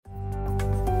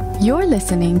You're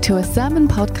listening to a sermon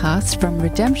podcast from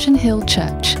Redemption Hill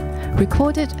Church,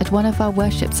 recorded at one of our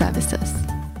worship services.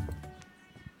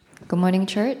 Good morning,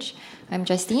 church. I'm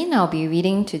Justine. I'll be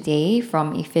reading today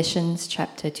from Ephesians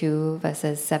chapter 2,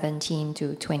 verses 17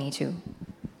 to 22.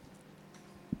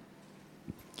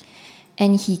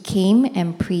 And he came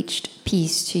and preached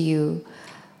peace to you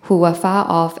who were far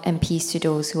off and peace to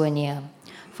those who are near.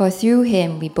 For through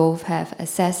him we both have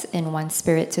access in one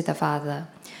spirit to the Father.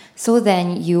 So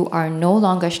then you are no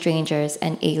longer strangers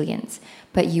and aliens,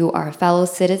 but you are fellow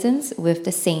citizens with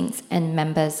the saints and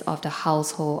members of the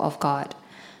household of God,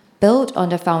 built on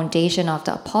the foundation of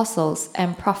the apostles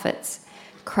and prophets,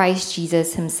 Christ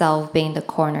Jesus himself being the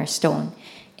cornerstone,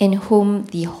 in whom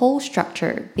the whole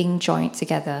structure, being joined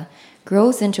together,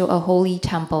 grows into a holy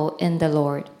temple in the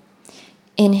Lord.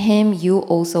 In him you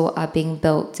also are being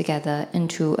built together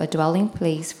into a dwelling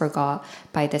place for God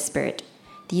by the Spirit.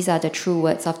 These are the true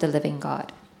words of the living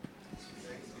God.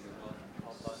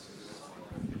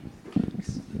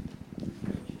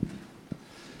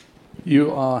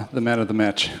 You are the man of the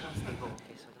match.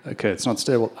 Okay, it's not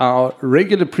stable. Our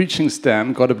regular preaching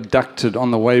stand got abducted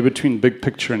on the way between Big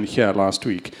Picture and here last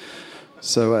week.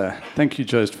 So thank you,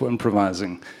 Jost, for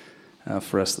improvising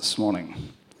for us this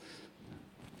morning.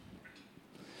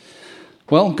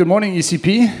 Well, good morning,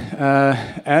 ECP.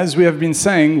 As we have been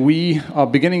saying, we are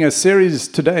beginning a series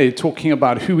today talking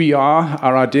about who we are,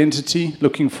 our identity,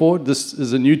 looking forward. This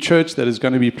is a new church that is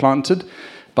going to be planted.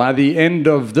 By the end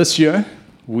of this year,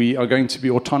 we are going to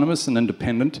be autonomous and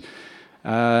independent.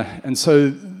 And so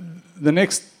in the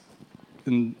next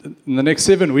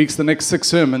 7 weeks, the next 6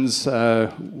 sermons,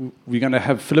 we're going to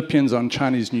have Philippians on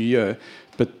Chinese New Year.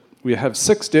 But we have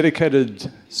 6 dedicated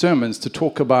sermons to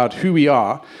talk about who we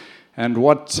are, and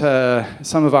what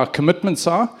some of our commitments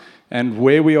are, and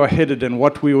where we are headed, and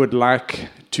what we would like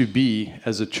to be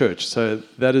as a church. So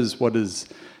that is what is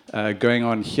going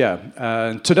on here.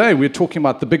 Today we're talking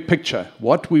about the big picture,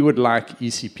 what we would like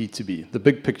ECP to be. The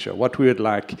big picture, what we would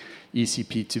like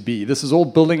ECP to be. This is all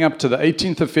building up to the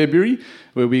 18th of February,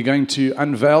 where we're going to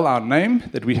unveil our name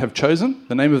that we have chosen,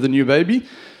 the name of the new baby.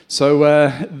 So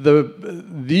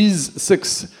these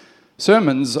 6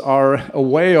 sermons are a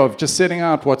way of just setting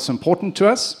out what's important to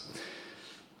us,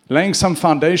 laying some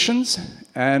foundations,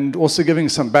 and also giving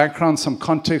some background, some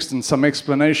context, and some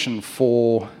explanation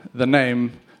for the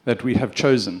name that we have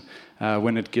chosen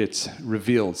when it gets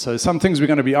revealed. So some things we're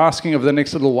going to be asking over the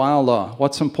next little while are,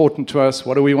 what's important to us?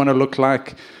 What do we want to look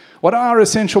like? What are our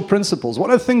essential principles? What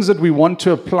are things that we want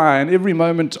to apply in every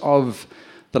moment of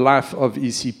the life of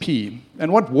ECP?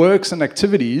 And what works and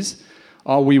activities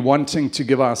are we wanting to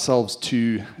give ourselves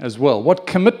to as well? What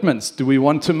commitments do we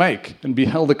want to make and be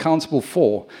held accountable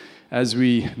for as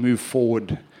we move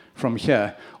forward from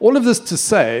here? All of this to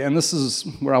say, and this is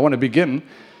where I want to begin,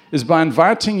 is by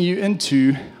inviting you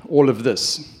into all of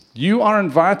this. You are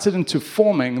invited into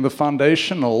forming the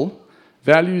foundational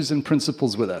values and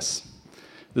principles with us.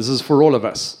 This is for all of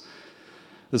us.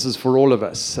 This is for all of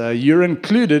us. You're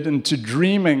included into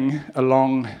dreaming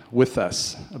along with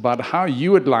us about how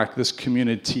you would like this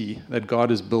community that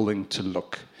God is building to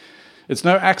look. It's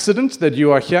no accident that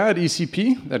you are here at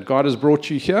ECP, that God has brought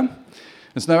you here.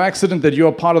 It's no accident that you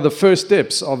are part of the first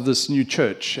steps of this new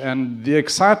church. And the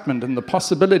excitement and the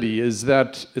possibility is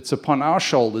that it's upon our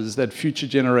shoulders that future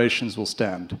generations will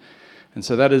stand. And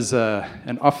so that is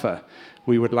an offer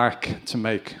we would like to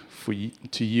make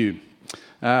to you.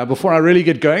 Before I really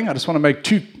get going, I just want to make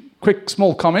 2 quick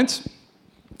small comments,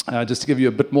 just to give you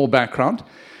a bit more background.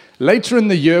 Later in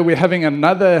the year, we're having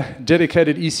another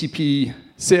dedicated ECP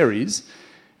series,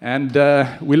 and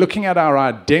we're looking at our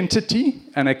identity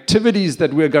and activities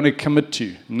that we're going to commit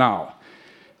to now.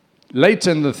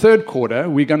 Later in the 3rd quarter,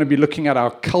 we're going to be looking at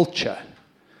our culture.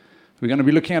 We're going to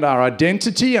be looking at our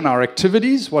identity and our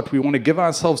activities, what we want to give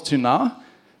ourselves to now.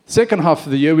 Second half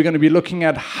of the year, we're going to be looking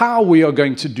at how we are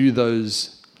going to do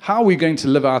those, how we're going to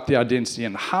live out the identity,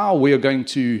 and how we are going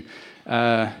to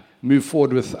move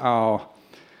forward with our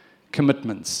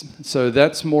commitments. So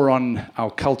that's more on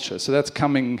our culture. So that's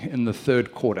coming in the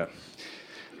 3rd quarter.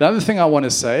 The other thing I want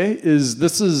to say is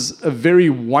this is a very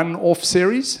one-off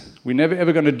series. We're never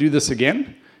ever going to do this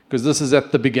again, because this is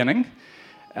at the beginning.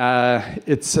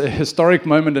 It's a historic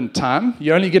moment in time.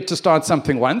 You only get to start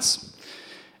something once.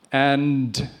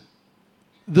 And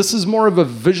this is more of a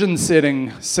vision-setting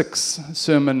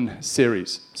 6-sermon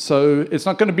series. So it's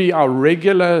not going to be our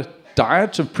regular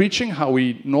diet of preaching, how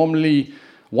we normally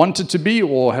want it to be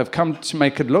or have come to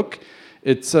make it look.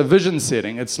 It's a vision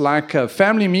setting. It's like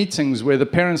family meetings where the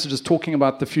parents are just talking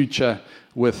about the future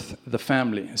with the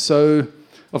family. So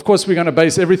Of course, we're going to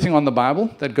base everything on the Bible.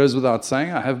 That goes without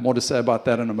saying. I have more to say about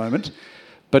that in a moment.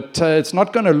 But it's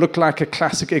not going to look like a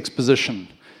classic exposition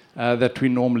that we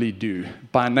normally do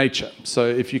by nature. So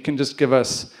if you can just give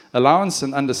us allowance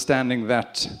and understanding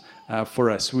that for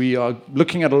us. We are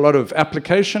looking at a lot of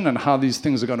application and how these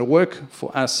things are going to work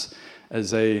for us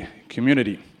as a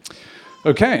community.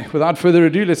 Okay, without further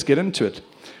ado, let's get into it.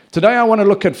 Today I want to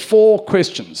look at 4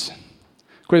 questions.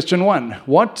 Question 1,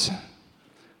 what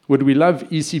would we love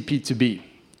ECP to be?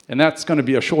 And that's going to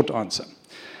be a short answer.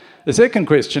 The second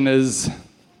question is,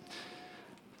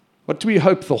 what do we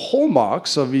hope the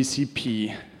hallmarks of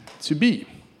ECP to be?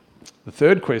 The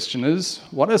third question is,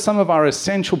 what are some of our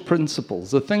essential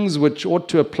principles, the things which ought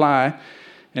to apply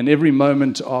in every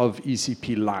moment of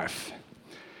ECP life?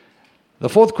 The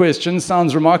fourth question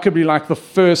sounds remarkably like the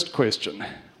first question.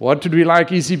 What would we like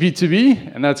ECP to be?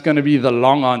 And that's going to be the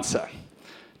long answer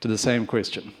to the same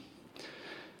question.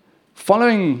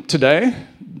 Following today,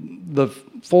 the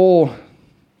 4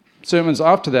 sermons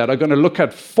after that are going to look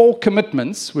at 4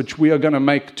 commitments which we are going to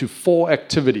make to 4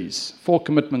 activities. 4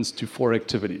 commitments to 4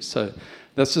 activities. So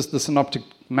that's just the synoptic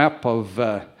map of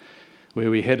where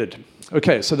we're headed.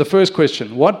 Okay, so the first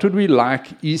question, what would we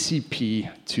like ECP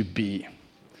to be?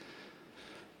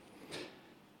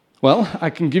 Well, I'm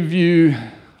going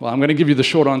to give you the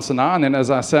short answer now, and then as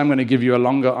I say, I'm going to give you a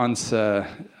longer answer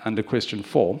under question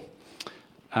 4.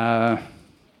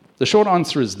 The short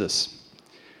answer is this.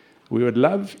 We would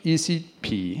love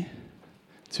ECP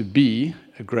to be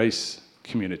a grace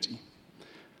community.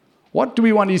 What do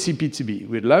we want ECP to be?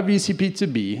 We'd love ECP to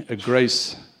be a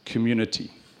grace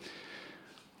community.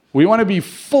 We want to be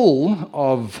full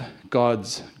of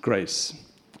God's grace,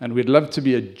 and we'd love to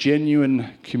be a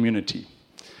genuine community.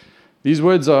 These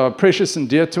words are precious and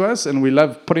dear to us, and we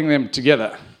love putting them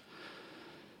together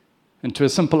into a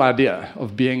simple idea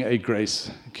of being a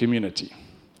grace community.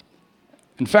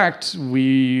 In fact,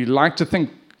 we like to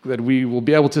think that we will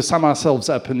be able to sum ourselves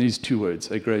up in these 2 words,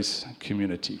 a grace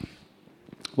community.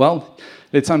 Well,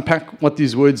 let's unpack what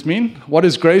these words mean. What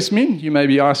does grace mean? You may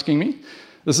be asking me.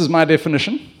 This is my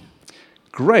definition.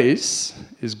 Grace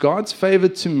is God's favor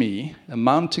to me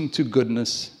amounting to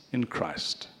goodness in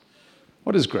Christ.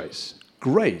 What is grace?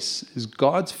 Grace is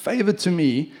God's favor to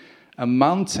me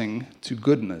amounting to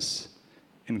goodness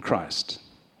in Christ.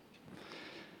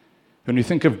 When we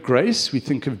think of grace, we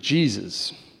think of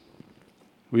Jesus.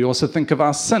 We also think of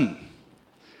our sin.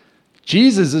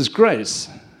 Jesus is grace.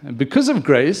 And because of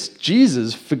grace,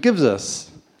 Jesus forgives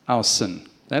us our sin.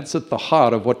 That's at the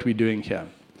heart of what we're doing here.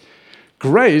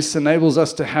 Grace enables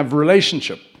us to have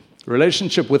relationship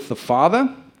with the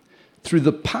Father through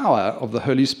the power of the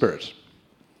Holy Spirit.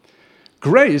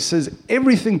 Grace has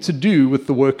everything to do with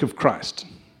the work of Christ.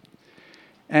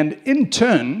 And in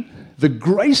turn, the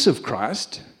grace of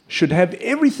Christ should have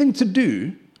everything to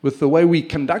do with the way we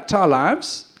conduct our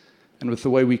lives and with the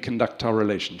way we conduct our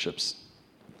relationships.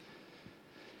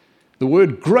 The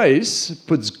word grace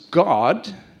puts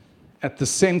God at the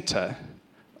center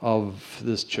of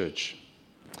this church.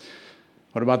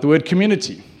 What about the word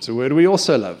community? It's a word we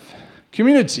also love.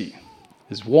 Community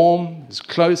is warm, is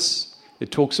close,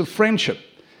 it talks of friendship.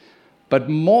 But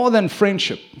more than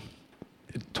friendship,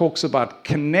 it talks about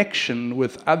connection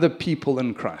with other people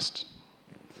in Christ.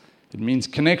 It means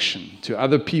connection to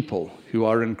other people who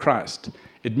are in Christ.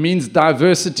 It means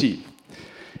diversity.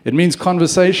 It means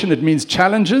conversation. It means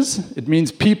challenges. It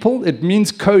means people. It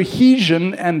means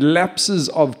cohesion and lapses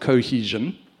of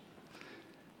cohesion.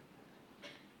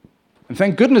 And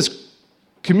thank goodness,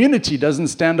 community doesn't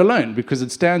stand alone because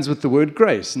it stands with the word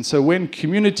grace. And so when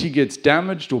community gets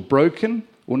damaged or broken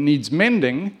or needs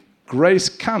mending, grace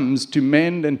comes to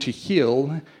mend and to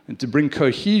heal and to bring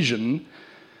cohesion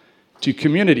to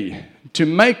community, to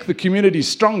make the community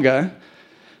stronger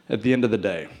at the end of the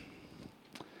day.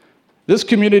 This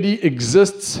community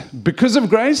exists because of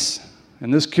grace,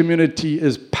 and this community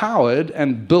is powered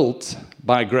and built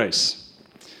by grace.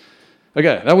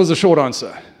 Okay, that was a short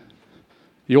answer.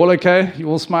 You all okay? You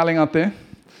all smiling out there?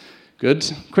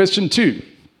 Good. Question 2.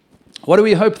 What do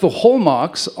we hope the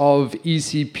hallmarks of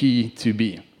ECP to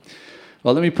be?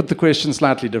 Well, let me put the question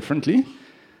slightly differently.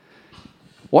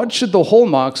 What should the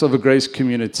hallmarks of a grace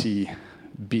community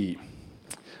be?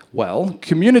 Well,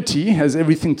 community has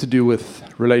everything to do with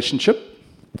relationship.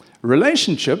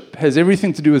 Relationship has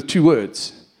everything to do with 2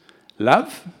 words,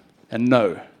 love and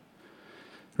know.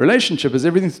 Relationship has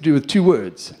everything to do with 2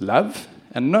 words, love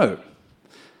and know.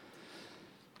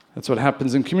 That's what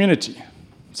happens in community.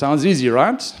 Sounds easy,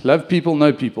 right? Love people,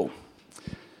 know people.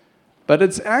 But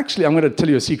it's actually, I'm going to tell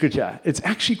you a secret here, it's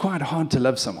actually quite hard to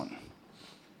love someone.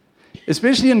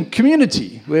 especially in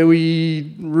community, where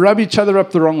we rub each other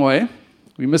up the wrong way,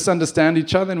 we misunderstand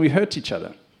each other, and we hurt each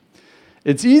other.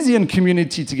 It's easy in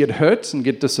community to get hurt and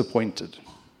get disappointed.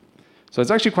 So it's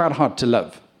actually quite hard to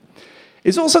love.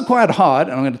 It's also quite hard,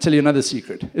 and I'm going to tell you another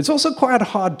secret, it's also quite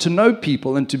hard to know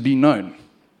people and to be known.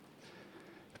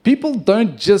 People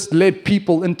don't just let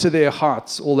people into their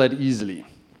hearts all that easily.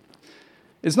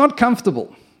 It's not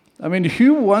comfortable. I mean,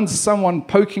 who wants someone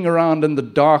poking around in the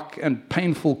dark and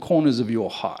painful corners of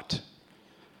your heart?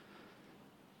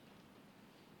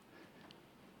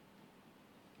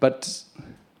 But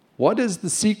what is the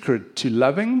secret to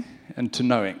loving and to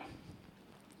knowing?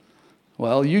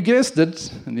 Well, you guessed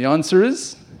it, and the answer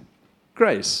is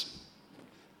grace.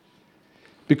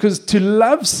 Because to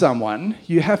love someone,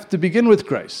 you have to begin with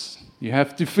grace. You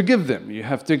have to forgive them. You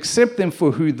have to accept them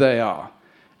for who they are.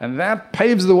 And that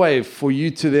paves the way for you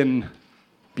to then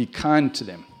be kind to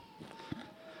them.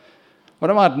 What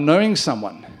about knowing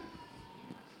someone?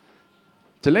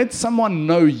 To let someone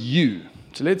know you,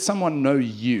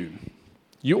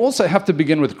 you also have to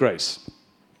begin with grace.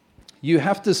 You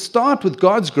have to start with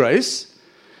God's grace,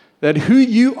 that who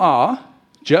you are,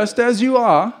 just as you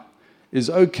are, is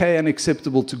okay and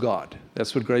acceptable to God.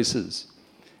 That's what grace is.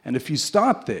 And if you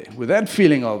start there with that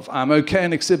feeling of, I'm okay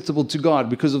and acceptable to God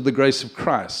because of the grace of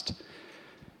Christ,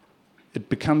 it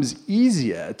becomes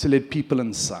easier to let people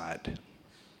inside.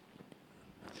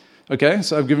 Okay,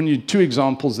 so I've given you 2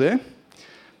 examples there.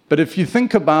 But if you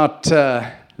think about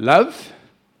love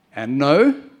and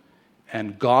know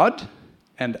and God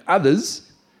and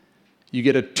others, you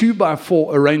get a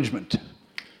 2x4 arrangement.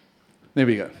 There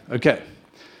we go. Okay.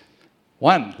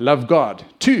 1, love God.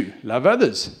 2, love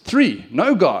others. 3,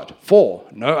 know God. 4,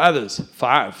 know others.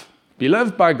 5, be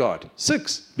loved by God.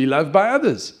 6, be loved by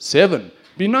others. 7,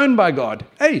 be known by God.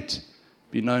 8,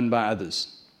 be known by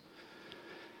others.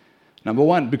 Number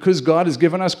 1, because God has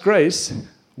given us grace,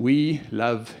 we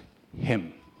love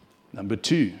Him. Number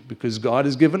 2, because God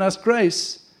has given us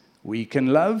grace, we can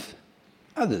love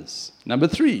others. Number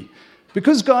 3,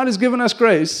 because God has given us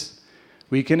grace,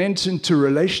 we can enter into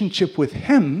relationship with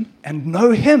Him and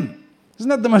know Him. Isn't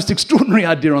that the most extraordinary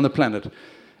idea on the planet?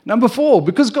 Number 4,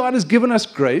 because God has given us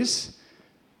grace,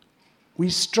 we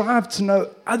strive to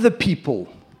know other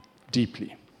people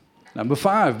deeply. Number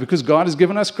 5, because God has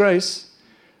given us grace,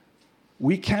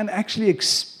 we can actually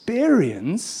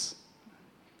experience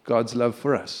God's love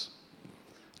for us.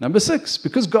 Number 6,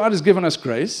 because God has given us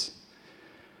grace,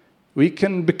 we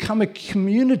can become a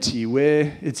community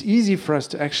where it's easy for us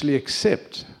to actually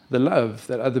accept the love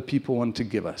that other people want to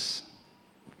give us.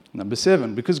 Number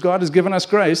 7, because God has given us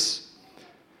grace,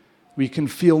 we can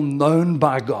feel known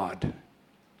by God.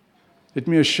 Let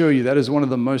me assure you, that is one of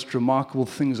the most remarkable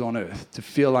things on earth, to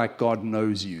feel like God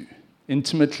knows you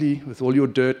intimately with all your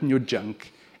dirt and your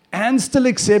junk, and still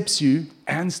accepts you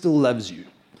and still loves you.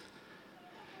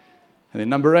 And then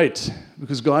number 8,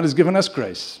 because God has given us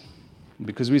grace,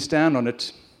 because we stand on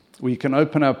it, we can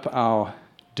open up our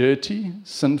dirty,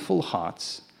 sinful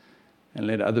hearts and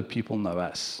let other people know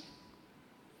us.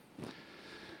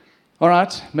 All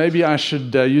right, maybe I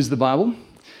should use the Bible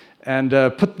and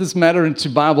put this matter into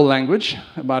Bible language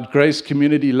about grace,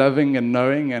 community, loving and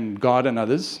knowing, and God and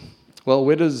others. Well,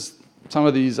 where does some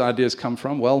of these ideas come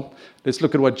from? Well, let's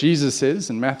look at what Jesus says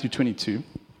in Matthew 22.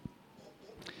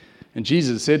 And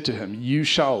Jesus said to him, "You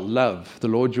shall love the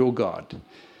Lord your God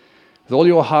with all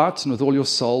your heart and with all your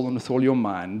soul and with all your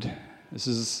mind. This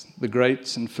is the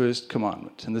great and first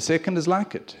commandment. And the second is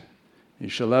like it. You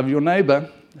shall love your neighbor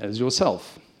as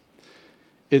yourself."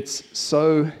 It's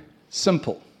so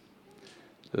simple.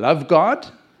 Love God,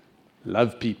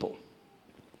 love people.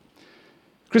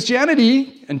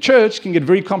 Christianity and church can get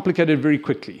very complicated very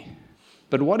quickly.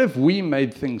 But what if we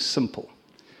made things simple?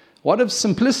 What if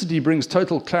simplicity brings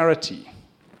total clarity?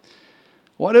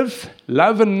 What if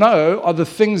love and know are the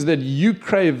things that you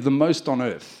crave the most on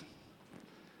earth?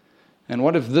 And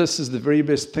what if this is the very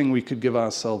best thing we could give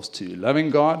ourselves to? Loving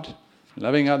God,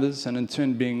 loving others, and in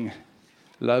turn being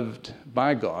loved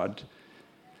by God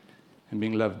and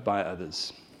being loved by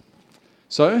others.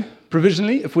 So,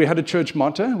 provisionally, if we had a church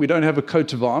motto, we don't have a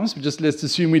coat of arms, but just let's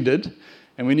assume we did,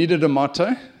 and we needed a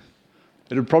motto,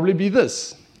 it would probably be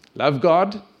this: love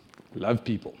God, love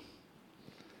people.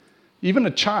 Even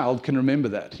a child can remember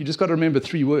that. You just got to remember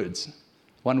 3 words,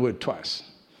 1 word twice.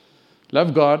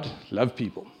 Love God, love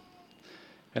people.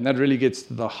 And that really gets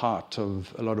to the heart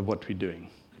of a lot of what we're doing.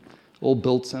 All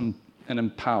built and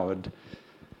empowered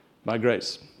by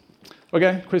grace.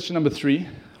 Okay, question number 3.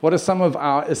 What are some of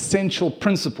our essential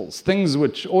principles, things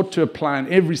which ought to apply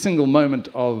in every single moment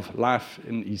of life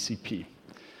in ECP?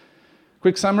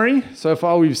 Quick summary. So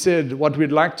far we've said what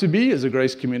we'd like to be as a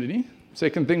grace community.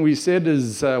 Second thing we said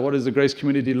is, what does a grace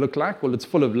community look like? Well, it's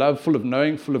full of love, full of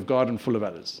knowing, full of God, and full of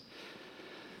others.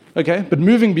 Okay, but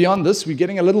moving beyond this, we're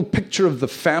getting a little picture of the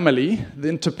family, the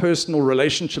interpersonal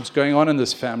relationships going on in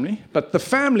this family. But the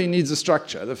family needs a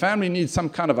structure. The family needs some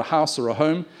kind of a house or a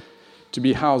home to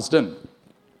be housed in.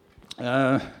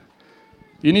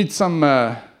 You need some,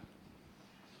 what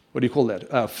do you call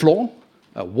that? Floor,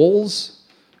 walls,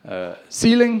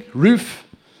 ceiling, roof,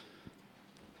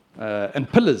 and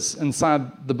pillars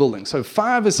inside the building. So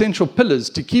 5 essential pillars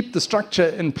to keep the structure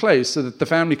in place so that the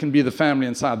family can be the family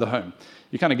inside the home.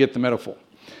 You kind of get the metaphor.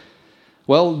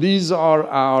 Well, these are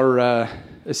our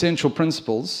essential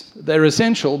principles. They're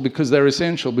essential because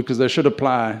they should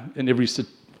apply in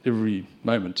every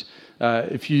moment.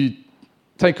 If you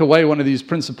take away one of these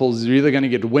principles, you're either going to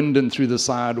get wind in through the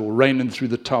side or rain in through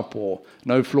the top, or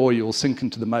no floor, you'll sink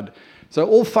into the mud. So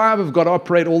all 5 have got to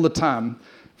operate all the time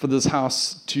for this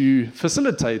house to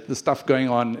facilitate the stuff going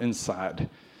on inside.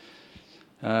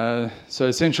 So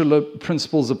essential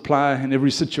principles apply in every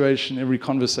situation, every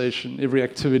conversation, every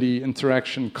activity,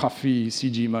 interaction, coffee,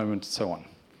 CG moment, and so on.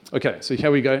 Okay, so here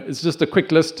we go. It's just a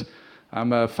quick list.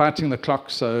 I'm fighting the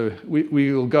clock, so we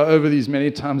will go over these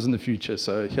many times in the future.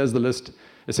 So here's the list.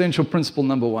 Essential principle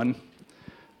number 1,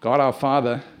 God our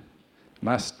Father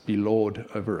must be Lord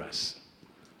over us,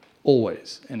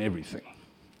 always and everything.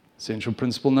 Essential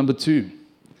principle number 2,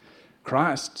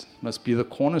 Christ must be the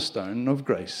cornerstone of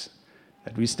grace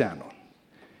that we stand on.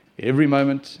 Every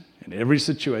moment, in every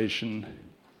situation,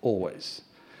 always.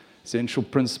 Essential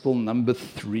principle number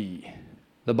 3.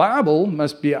 The Bible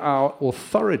must be our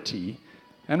authority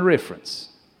and reference.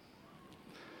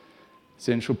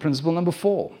 Essential principle number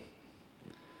 4.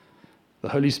 The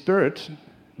Holy Spirit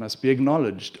must be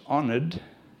acknowledged, honored,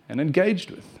 and engaged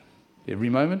with.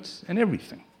 Every moment and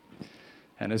everything.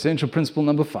 And essential principle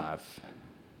number 5.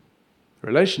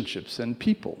 Relationships and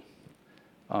people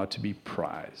are to be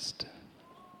prized.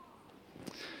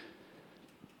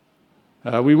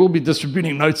 We will be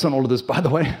distributing notes on all of this, by the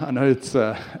way. I know it's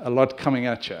a lot coming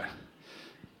at you.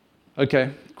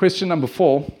 Okay, question number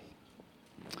 4.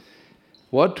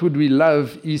 What would we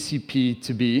love ECP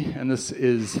to be? And this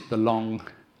is the long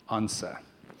answer.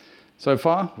 So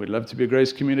far, we'd love to be a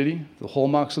grace community. The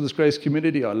hallmarks of this grace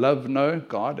community are love, know,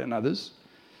 God, and others.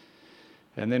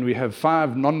 And then we have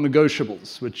 5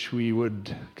 non-negotiables, which we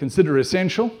would consider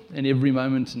essential in every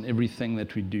moment and everything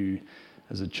that we do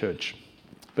as a church.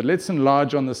 But let's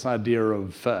enlarge on this idea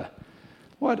of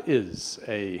what is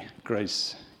a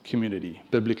grace community,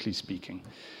 biblically speaking.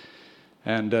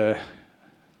 And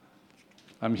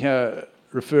I'm here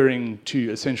referring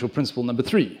to essential principle number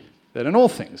 3, that in all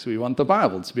things we want the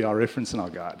Bible to be our reference and our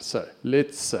guide. So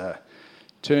let's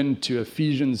turn to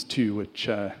Ephesians 2, which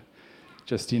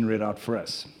Justine read out for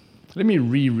us. Let me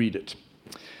reread it.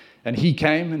 And he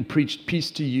came and preached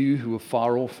peace to you who were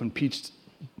far off, and preached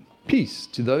peace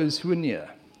to those who were near.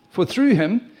 For through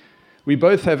him we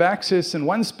both have access in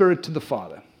one spirit to the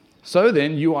Father. So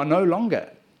then you are no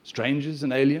longer strangers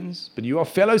and aliens, but you are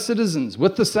fellow citizens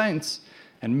with the saints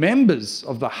and members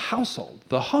of the household,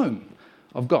 the home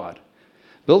of God,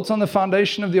 built on the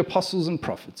foundation of the apostles and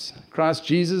prophets, Christ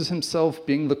Jesus himself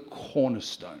being the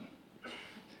cornerstone,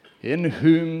 in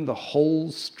whom the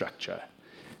whole structure,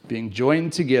 being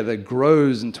joined together,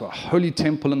 grows into a holy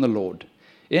temple in the Lord.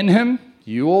 In him,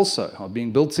 you also are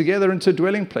being built together into a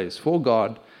dwelling place for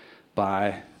God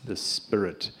by the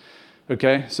Spirit.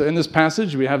 Okay, so in this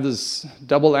passage, we have this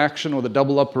double action or the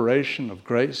double operation of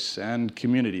grace and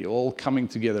community, all coming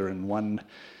together in one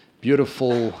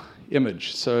beautiful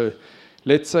image. So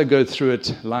let's go through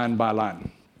it line by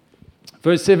line.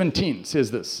 Verse 17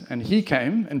 says this, and he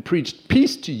came and preached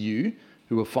peace to you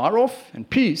who were far off, and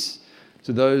peace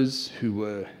to those who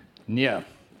were near.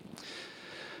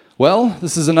 Well,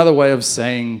 this is another way of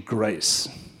saying grace.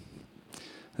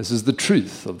 This is the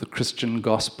truth of the Christian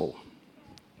gospel.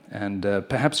 And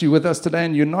perhaps you're with us today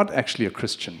and you're not actually a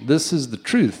Christian. This is the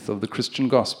truth of the Christian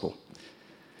gospel.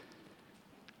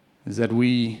 Is that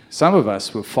some of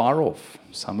us were far off,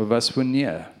 some of us were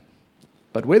near.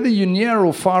 But whether you're near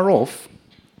or far off,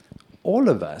 all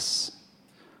of us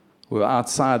were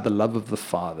outside the love of the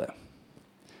Father.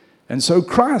 And so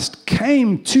Christ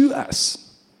came to us.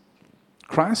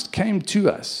 Christ came to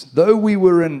us. Though we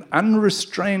were in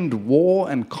unrestrained war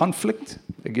and conflict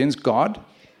against God,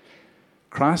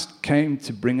 Christ came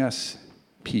to bring us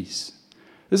peace.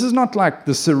 This is not like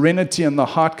the serenity in the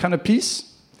heart kind of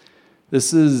peace.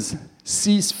 This is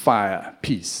ceasefire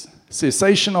peace,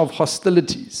 cessation of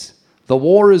hostilities. The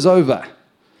war is over.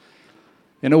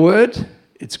 In a word,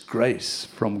 it's grace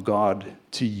from God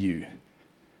to you.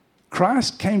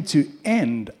 Christ came to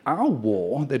end our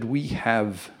war that we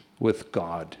have with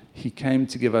God. He came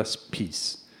to give us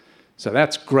peace. So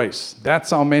that's grace.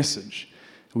 That's our message.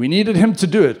 We needed him to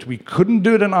do it. We couldn't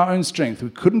do it in our own strength. We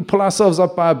couldn't pull ourselves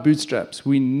up by our bootstraps.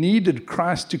 We needed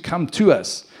Christ to come to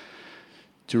us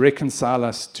to reconcile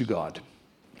us to God.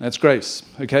 That's grace.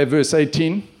 Okay, verse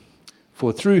 18.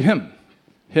 For through him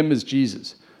is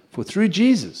Jesus. For through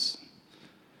Jesus,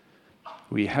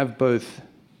 we have both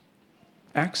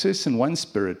access in one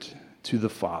Spirit to the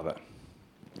Father.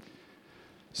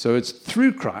 So it's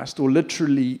through Christ, or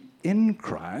literally in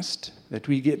Christ, that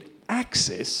we get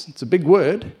access, it's a big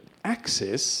word,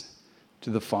 access to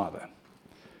the Father.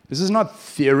 This is not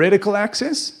theoretical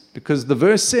access, because the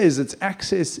verse says it's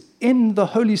access in the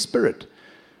Holy Spirit.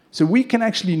 So we can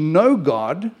actually know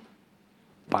God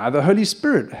by the Holy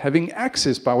Spirit, having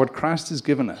access by what Christ has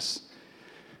given us.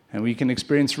 And we can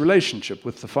experience relationship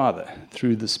with the Father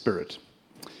through the Spirit.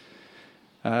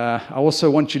 I also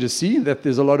want you to see that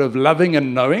there's a lot of loving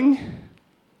and knowing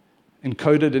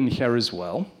encoded in here as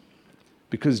well,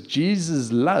 because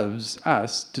Jesus loves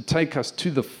us to take us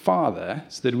to the Father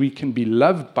so that we can be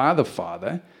loved by the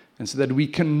Father and so that we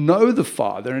can know the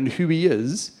Father and who he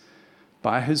is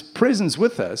by his presence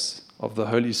with us of the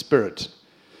Holy Spirit.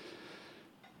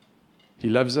 He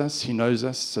loves us, he knows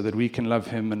us so that we can love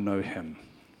him and know him.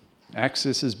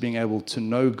 Access is being able to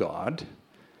know God.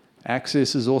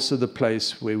 Access is also the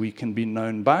place where we can be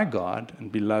known by God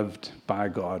and be loved by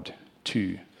God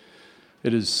too.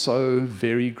 It is so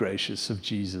very gracious of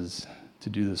Jesus to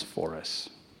do this for us.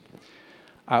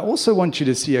 I also want you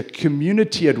to see a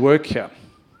community at work here.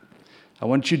 I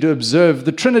want you to observe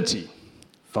the Trinity.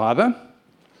 Father,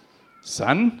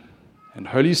 Son, and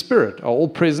Holy Spirit are all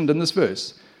present in this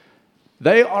verse.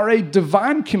 They are a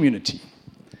divine community.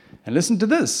 And listen to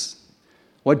this.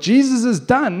 What Jesus has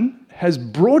done has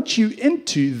brought you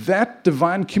into that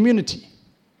divine community.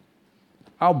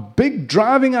 Our big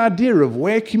driving idea of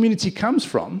where community comes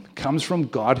from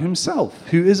God himself,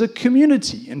 who is a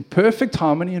community in perfect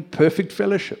harmony and perfect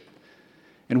fellowship.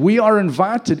 And we are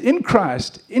invited in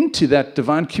Christ into that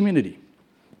divine community.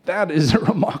 That is a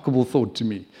remarkable thought to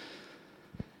me.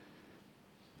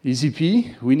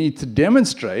 ECP, we need to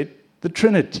demonstrate the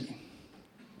Trinity,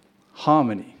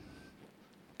 harmony,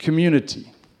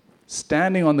 community,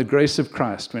 standing on the grace of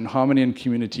Christ when harmony and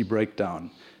community break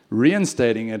down,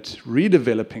 reinstating it,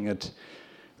 redeveloping it,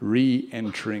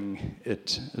 re-entering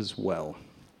it as well.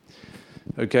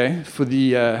 Okay, for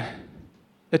the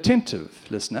attentive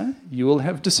listener, you will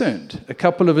have discerned a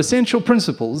couple of essential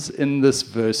principles in this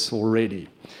verse already.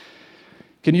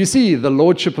 Can you see the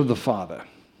lordship of the Father?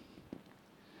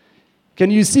 Can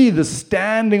you see the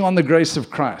standing on the grace of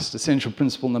Christ, essential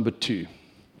principle number 2?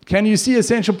 Can you see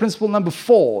essential principle number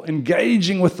 4,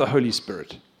 engaging with the Holy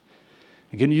Spirit?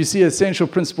 And can you see essential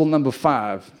principle number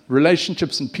 5,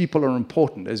 relationships and people are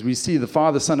important as we see the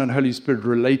Father, Son, and Holy Spirit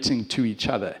relating to each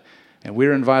other. And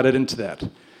we're invited into that.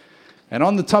 And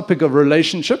on the topic of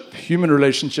relationship, human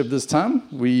relationship this time,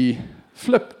 we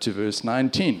flip to verse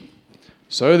 19.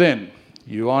 So then,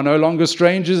 you are no longer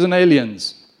strangers and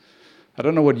aliens. I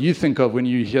don't know what you think of when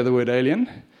you hear the word alien,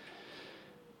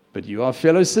 but you are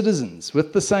fellow citizens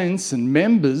with the saints and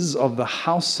members of the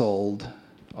household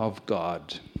of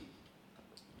God.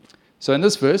 So in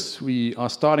this verse, we are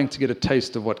starting to get a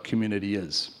taste of what community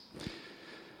is.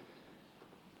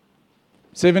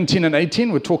 17 and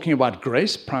 18, we're talking about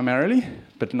grace primarily,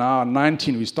 but now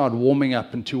 19, we start warming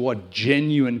up into what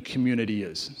genuine community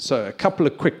is. So a couple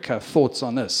of quick thoughts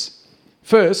on this.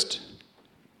 First,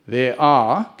 you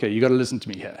got to listen to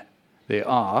me here. There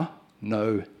are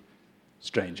no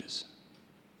strangers.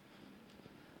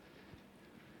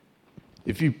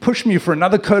 If you push me for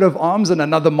another coat of arms and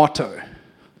another motto,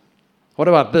 what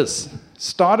about this?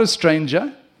 Start as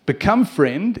stranger, become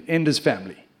friend, end as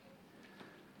family.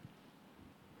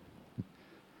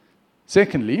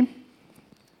 Secondly,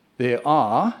 there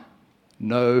are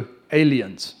no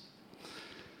aliens.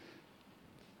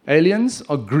 Aliens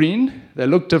are green, they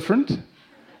look different,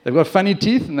 they've got funny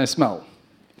teeth, and they smell.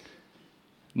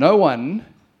 No one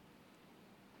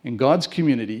in God's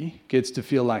community gets to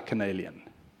feel like an alien.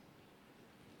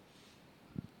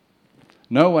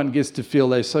 No one gets to feel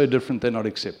they're so different they're not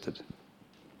accepted,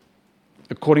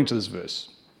 according to this verse.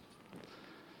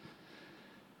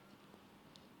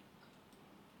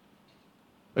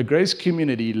 A grace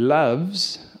community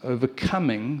loves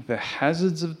overcoming the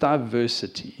hazards of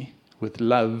diversity with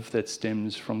love that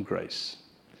stems from grace.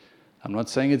 I'm not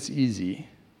saying it's easy.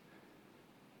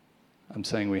 I'm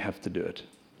saying we have to do it.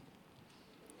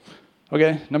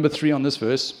 Okay, number 3 on this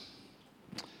verse.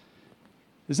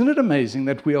 Isn't it amazing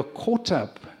that we are caught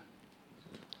up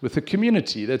with a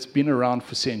community that's been around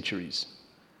for centuries.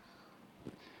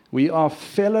 We are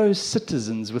fellow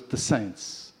citizens with the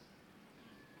saints.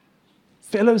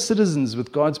 Fellow citizens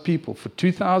with God's people for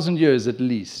 2,000 years at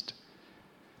least.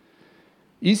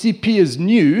 ECP is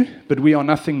new, but we are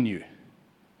nothing new.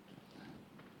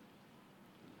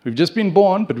 We've just been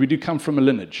born, but we do come from a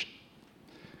lineage.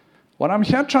 What I'm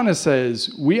here trying to say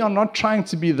is we are not trying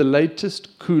to be the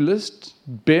latest, coolest,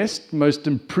 best, most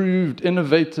improved,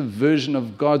 innovative version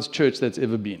of God's church that's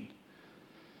ever been.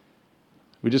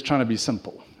 We're just trying to be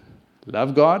simple.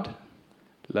 Love God,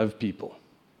 love people.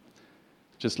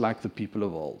 Just like the people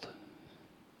of old.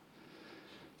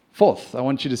 Fourth, I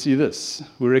want you to see this.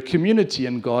 We're a community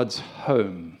in God's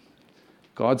home,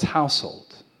 God's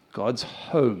household, God's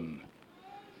home.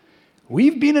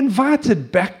 We've been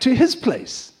invited back to His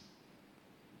place.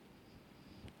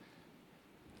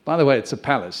 By the way, it's a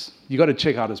palace. You got to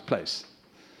check out His place.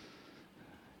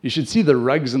 You should see the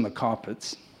rugs and the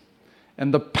carpets.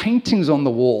 And the paintings on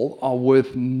the wall are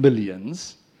worth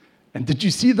millions. And did you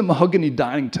see the mahogany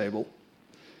dining table?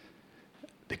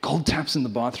 The gold taps in the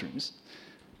bathrooms.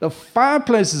 The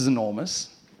fireplace is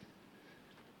enormous.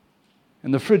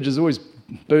 And the fridge is always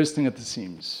bursting at the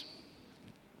seams.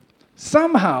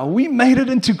 Somehow, we made it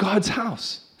into God's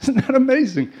house. Isn't that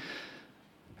amazing?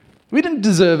 We didn't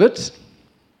deserve it.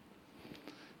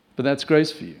 But that's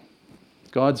grace for you.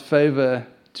 God's favor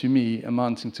to me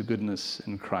amounting to goodness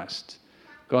in Christ.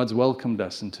 God's welcomed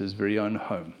us into His very own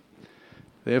home.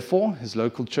 Therefore, His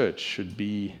local church should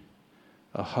be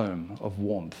a home of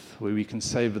warmth where we can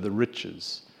savor the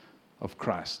riches of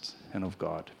Christ and of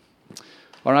God.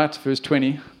 All right, verse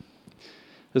 20.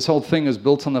 This whole thing is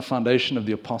built on the foundation of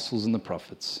the apostles and the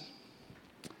prophets.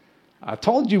 I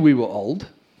told you we were old.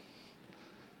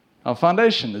 Our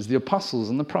foundation is the apostles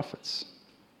and the prophets.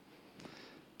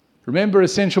 Remember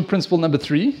essential principle number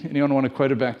 3? Anyone want to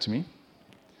quote it back to me?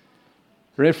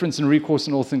 Reference and recourse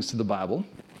in all things to the Bible.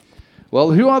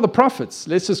 Well, who are the prophets?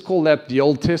 Let's just call that the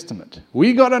Old Testament.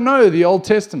 We got to know the Old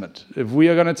Testament if we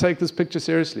are going to take this picture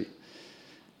seriously.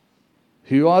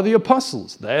 Who are the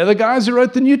apostles? They're the guys who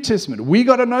wrote the New Testament. We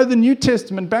got to know the New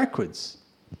Testament backwards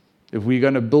if we're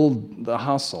going to build the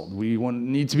household. We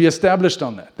need to be established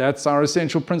on that. That's our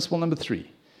essential principle number 3.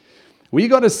 We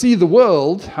got to see the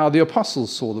world how the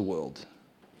apostles saw the world.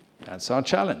 That's our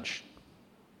challenge.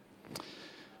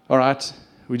 All right,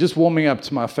 we're just warming up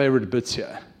to my favorite bits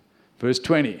here. Verse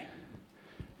 20,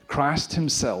 Christ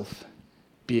Himself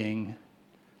being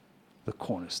the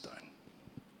cornerstone.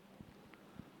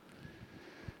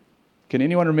 Can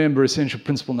anyone remember essential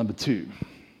principle number 2?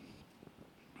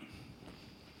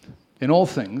 In all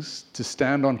things, to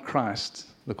stand on Christ,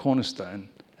 the cornerstone,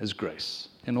 as grace.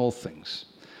 In all things.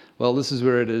 Well, this is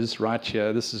where it is, right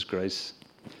here. This is grace.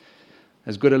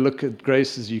 As good a look at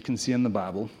grace as you can see in the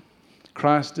Bible.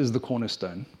 Christ is the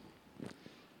cornerstone.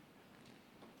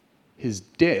 His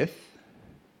death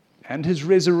and His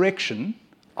resurrection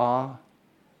are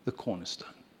the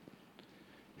cornerstone.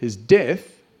 His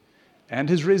death and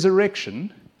His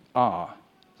resurrection are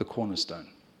the cornerstone.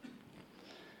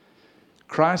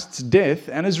 Christ's death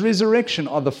and His resurrection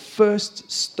are the first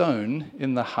stone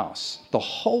in the house. The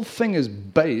whole thing is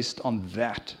based on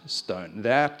that stone.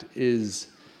 That is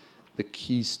the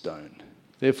keystone.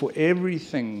 Therefore,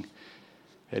 everything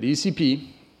at ECP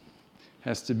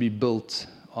has to be built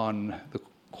on the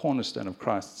cornerstone of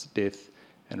Christ's death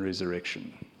and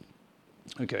resurrection.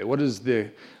 Okay, what is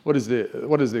the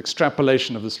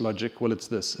extrapolation of this logic? Well, it's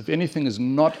this. If anything is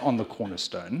not on the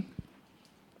cornerstone,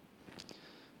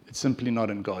 it's simply not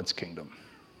in God's kingdom.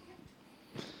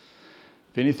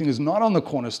 If anything is not on the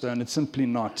cornerstone, it's simply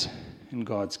not in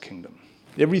God's kingdom.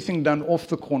 Everything done off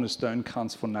the cornerstone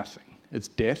counts for nothing. It's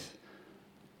death.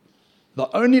 The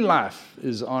only life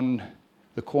is on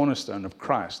the cornerstone of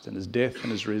Christ and His death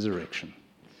and His resurrection.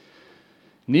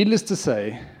 Needless to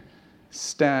say,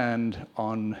 stand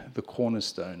on the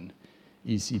cornerstone,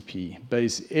 ECP.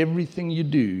 Base everything you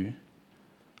do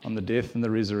on the death and the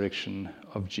resurrection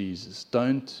of Jesus.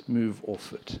 Don't move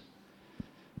off it.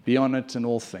 Be on it in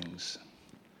all things.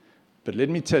 But let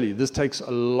me tell you, this takes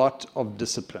a lot of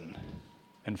discipline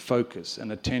and focus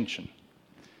and attention.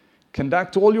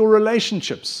 Conduct all your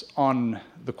relationships on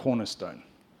the cornerstone.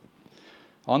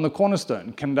 On the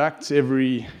cornerstone, conduct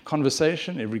every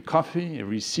conversation, every coffee,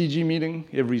 every CG meeting,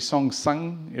 every song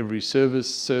sung, every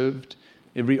service served,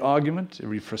 every argument,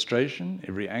 every frustration,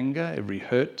 every anger, every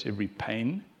hurt, every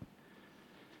pain,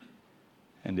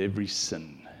 and every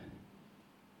sin.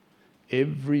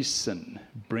 Every sin,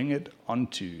 bring it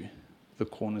onto the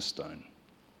cornerstone.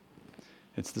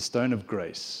 It's the stone of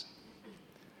grace.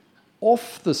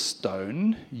 off the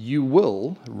stone, you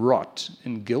will rot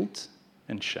in guilt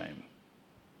and shame.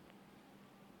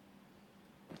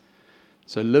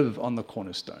 So live on the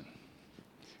cornerstone.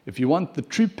 If you want the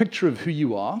true picture of who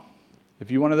you are, if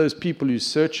you're one of those people who's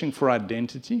searching for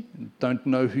identity and don't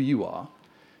know who you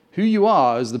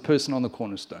are is the person on the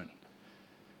cornerstone.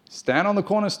 Stand on the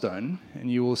cornerstone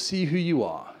and you will see who you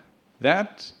are.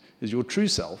 That is your true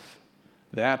self.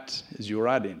 That is your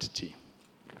identity.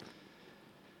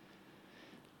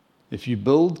 If you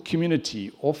build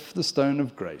community off the stone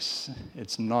of grace,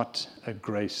 it's not a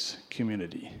grace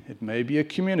community. It may be a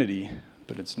community,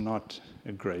 but it's not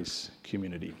a grace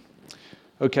community.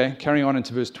 Okay, carrying on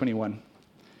into verse 21.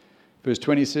 Verse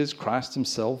 20 says, Christ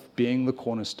himself being the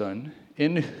cornerstone,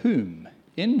 in whom,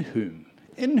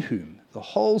 the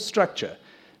whole structure,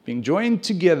 being joined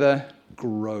together,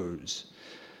 grows.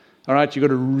 All right, you've got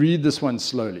to read this one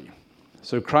slowly.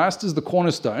 So Christ is the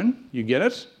cornerstone, you get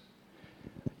it?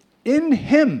 In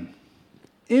him,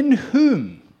 in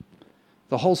whom,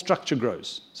 the whole structure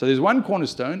grows. So there's one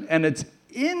cornerstone, and it's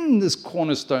in this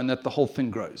cornerstone that the whole thing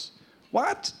grows.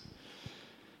 What?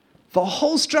 The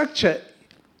whole structure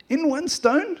in one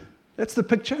stone? That's the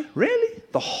picture? Really?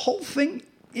 The whole thing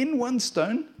in one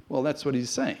stone? Well, that's what he's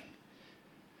saying.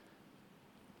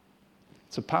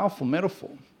 It's a powerful metaphor.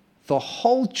 The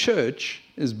whole church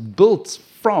is built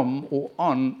from or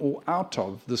on or out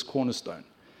of this cornerstone.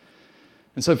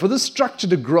 And so for this structure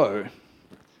to grow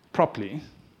properly,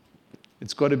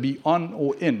 it's got to be on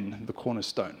or in the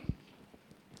cornerstone.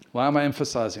 Why am I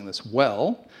emphasizing this?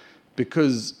 Well,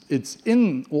 because it's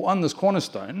in or on this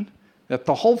cornerstone that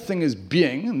the whole thing is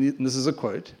being, and this is a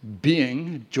quote,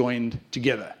 being joined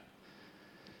together.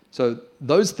 So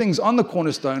those things on the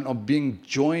cornerstone are being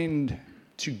joined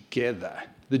together.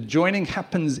 The joining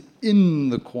happens in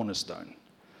the cornerstone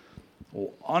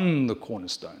or on the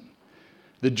cornerstone.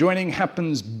 The joining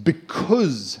happens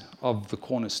because of the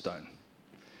cornerstone.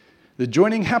 The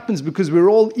joining happens because we're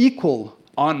all equal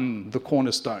on the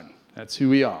cornerstone. That's who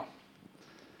we are.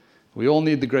 We all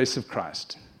need the grace of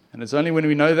Christ. And it's only when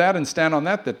we know that and stand on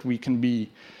that that we can be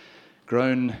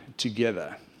grown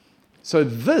together. So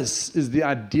this is the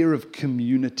idea of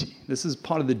community. This is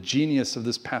part of the genius of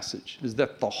this passage, is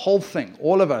that the whole thing,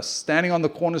 all of us standing on the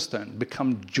cornerstone,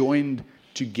 become joined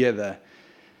together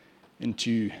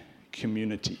into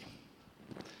community.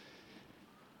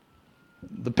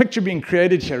 The picture being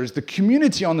created here is the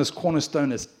community on this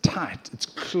cornerstone is tight, it's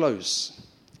close,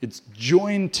 it's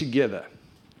joined together.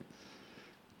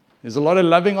 There's a lot of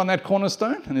loving on that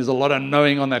cornerstone, and there's a lot of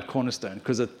knowing on that cornerstone,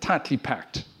 because it's tightly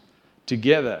packed.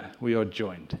 Together we are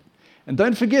joined. And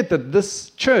don't forget that this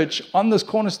church on this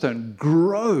cornerstone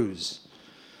grows.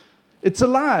 It's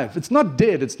alive. It's not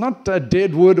dead. It's not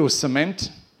dead wood or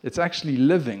cement. It's actually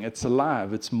living. It's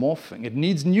alive. It's morphing. It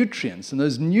needs nutrients, and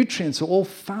those nutrients are all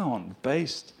found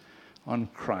based on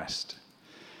Christ.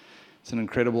 It's an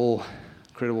incredible,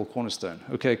 incredible cornerstone.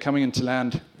 Okay, coming into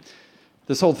land.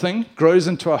 This whole thing grows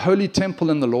into a holy temple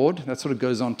in the Lord. That's what it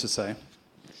goes on to say.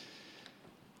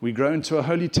 We grow into a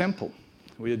holy temple.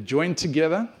 We are joined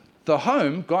together. The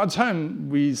home, God's home,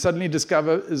 we suddenly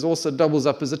discover is also doubles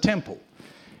up as a temple.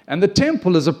 And the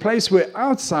temple is a place where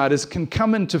outsiders can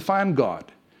come in to find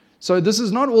God. So this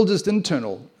is not all just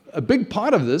internal. A big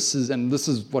part of this is, and this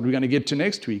is what we're going to get to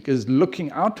next week, is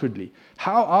looking outwardly.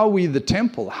 How are we the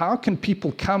temple? How can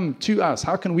people come to us?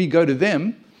 How can we go to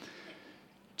them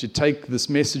to take this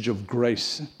message of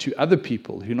grace to other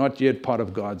people who are not yet part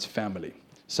of God's family?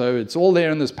 So it's all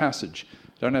there in this passage.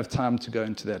 Don't have time to go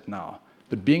into that now.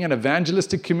 But being an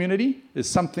evangelistic community is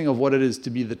something of what it is to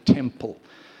be the temple.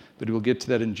 But we'll get to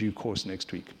that in due course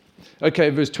next week. Okay,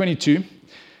 verse 22.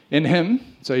 In him,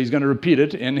 so he's going to repeat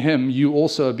it, in him you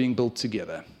also are being built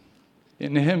together.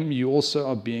 In him you also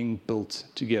are being built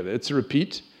together. It's a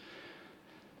repeat.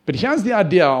 But here's the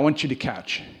idea I want you to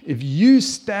catch. If you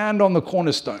stand on the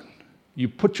cornerstone, you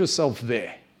put yourself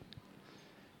there.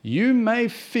 You may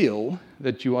feel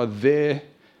that you are there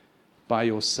by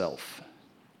yourself.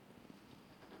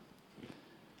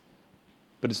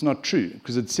 But it's not true,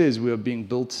 because it says we are being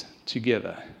built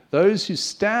together. Those who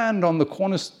stand on the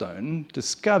cornerstone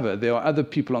discover there are other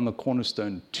people on the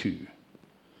cornerstone too.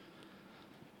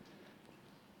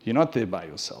 You're not there by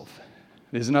yourself.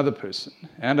 There's another person,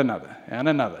 and another, and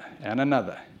another, and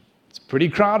another. It's pretty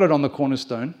crowded on the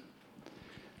cornerstone.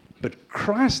 But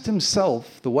Christ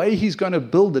himself, the way he's going to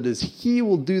build it is he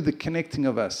will do the connecting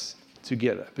of us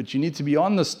together. But you need to be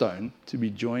on the stone to be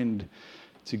joined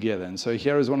together. And so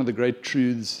here is one of the great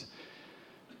truths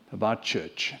about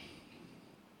church.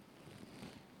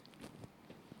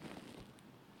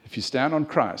 If you stand on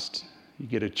Christ, you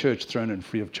get a church thrown in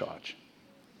free of charge.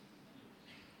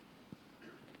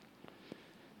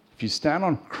 If you stand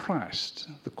on Christ,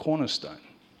 the cornerstone,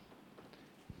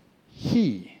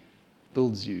 He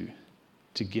builds you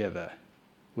together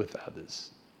with others.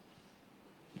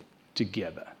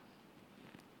 Together.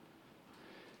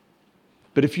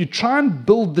 But if you try and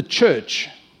build the church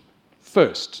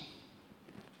first,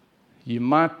 you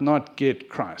might not get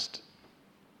Christ.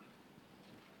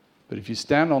 But if you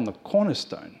stand on the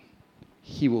cornerstone,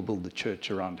 He will build the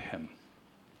church around Him.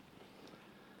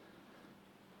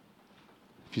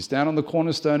 If you stand on the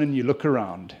cornerstone and you look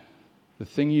around, the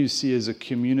thing you see is a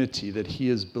community that He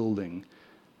is building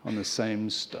on the same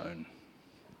stone.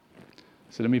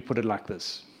 So let me put it like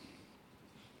this.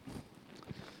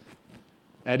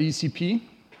 At ECP,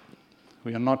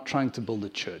 we are not trying to build a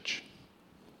church.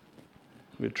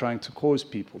 We're trying to cause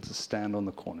people to stand on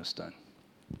the cornerstone.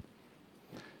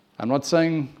 I'm not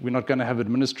saying we're not going to have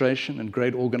administration and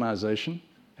great organization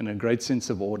and a great sense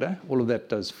of order. All of that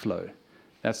does flow.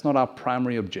 That's not our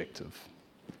primary objective.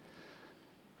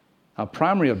 Our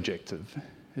primary objective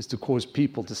is to cause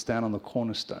people to stand on the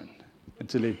cornerstone and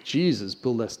to let Jesus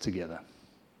build us together.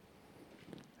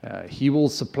 He will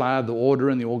supply the order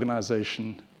and the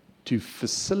organization to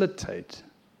facilitate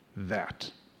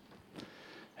that.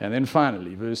 And then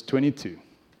finally, verse 22.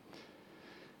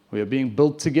 We are being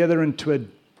built together into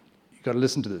you've got to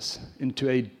listen to this, into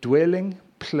a dwelling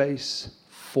place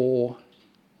for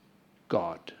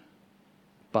God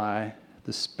by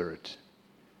the Spirit.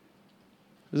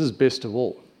 This is best of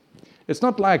all. It's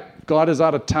not like God is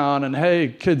out of town and,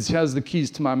 hey, kids, here's the keys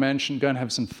to my mansion, go and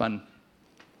have some fun.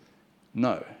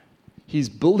 No. He's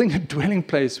building a dwelling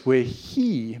place where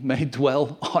He may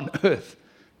dwell on earth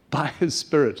by His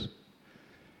Spirit.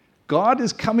 God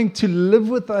is coming to live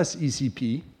with us,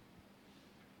 ECP.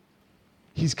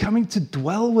 He's coming to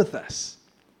dwell with us.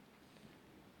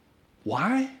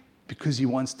 Why? Because He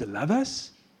wants to love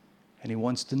us and He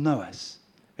wants to know us.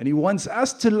 And He wants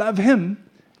us to love Him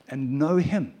and know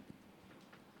Him.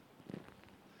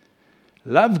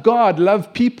 Love God,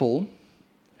 love people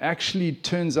actually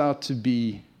turns out to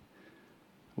be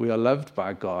we are loved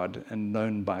by God and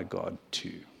known by God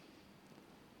too.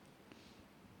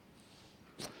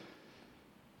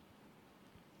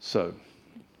 So,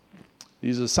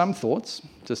 these are some thoughts,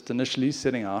 just initially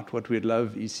setting out what we'd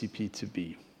love ECP to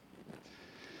be.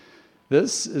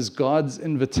 This is God's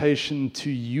invitation to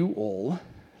you all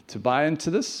to buy into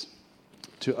this,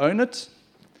 to own it,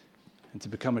 and to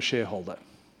become a shareholder.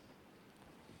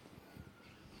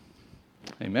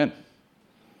 Amen.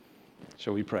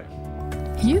 Shall we pray?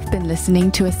 You've been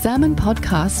listening to a sermon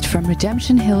podcast from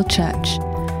Redemption Hill Church.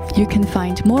 You can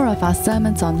find more of our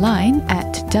sermons online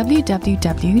at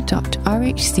www.rhc.org.sg.